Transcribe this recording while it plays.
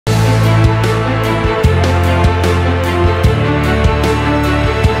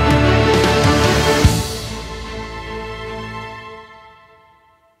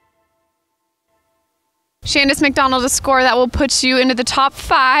Shandis McDonald, a score that will put you into the top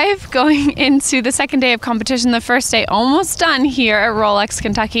 5 going into the second day of competition. The first day almost done here at Rolex,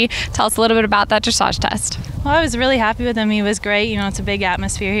 Kentucky. Tell us a little bit about that dressage test. Well, I was really happy with him. He was great. You know, it's a big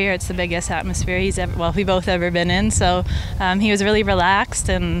atmosphere here. It's the biggest atmosphere we've both ever been in. So he was really relaxed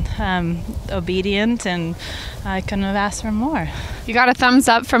and obedient, and I couldn't have asked for more. You got a thumbs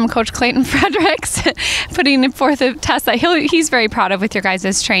up from Coach Clayton Fredericks, putting forth a test that he's very proud of with your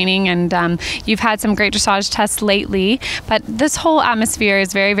guys' training, and you've had some great dressage tests lately, but this whole atmosphere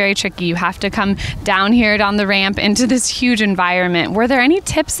is very, very tricky. You have to come down here, down the ramp, into this huge environment. Were there any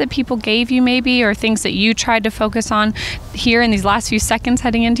tips that people gave you maybe, or things that you tried to focus on here in these last few seconds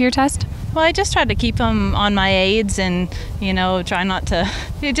heading into your test? Well, I just tried to keep them on my aids and, you know, try not to,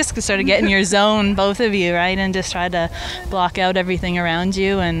 you just sort of get in your zone, both of you, right, and just try to block out everything around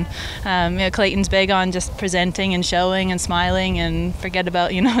you. And, you know, Clayton's big on just presenting and showing and smiling and forget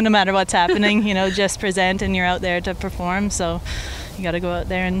about, you know, no matter what's happening, you know, just present and you're out there to perform. So you got to go out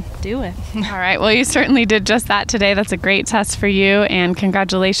there and do it. All right. Well, you certainly did just that today. That's a great test for you, and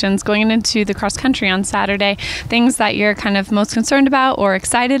congratulations going into the cross country on Saturday. Things that you're kind of most concerned about or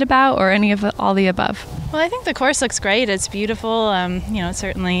excited about, or any of all the above? Well, I think the course looks great. It's beautiful. You know, it's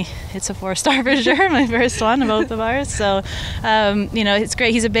a 4-star for sure. My first one of both of ours. So, you know, it's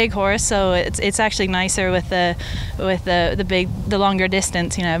great. He's a big horse, so it's actually nicer with the longer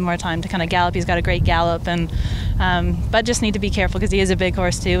distance. You know, I have more time to kind of gallop. He's got a great gallop, and but just need to be careful because he is a big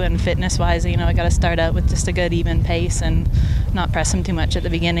horse too. And fitness-wise, you know, I got to start out with just a good even pace and not press him too much at the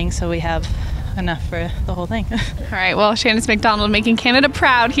beginning, so we have enough for the whole thing. All right, well, Shandis McDonald making Canada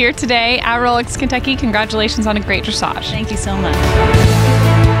proud here today at Rolex, Kentucky. Congratulations on a great dressage. Thank you so much.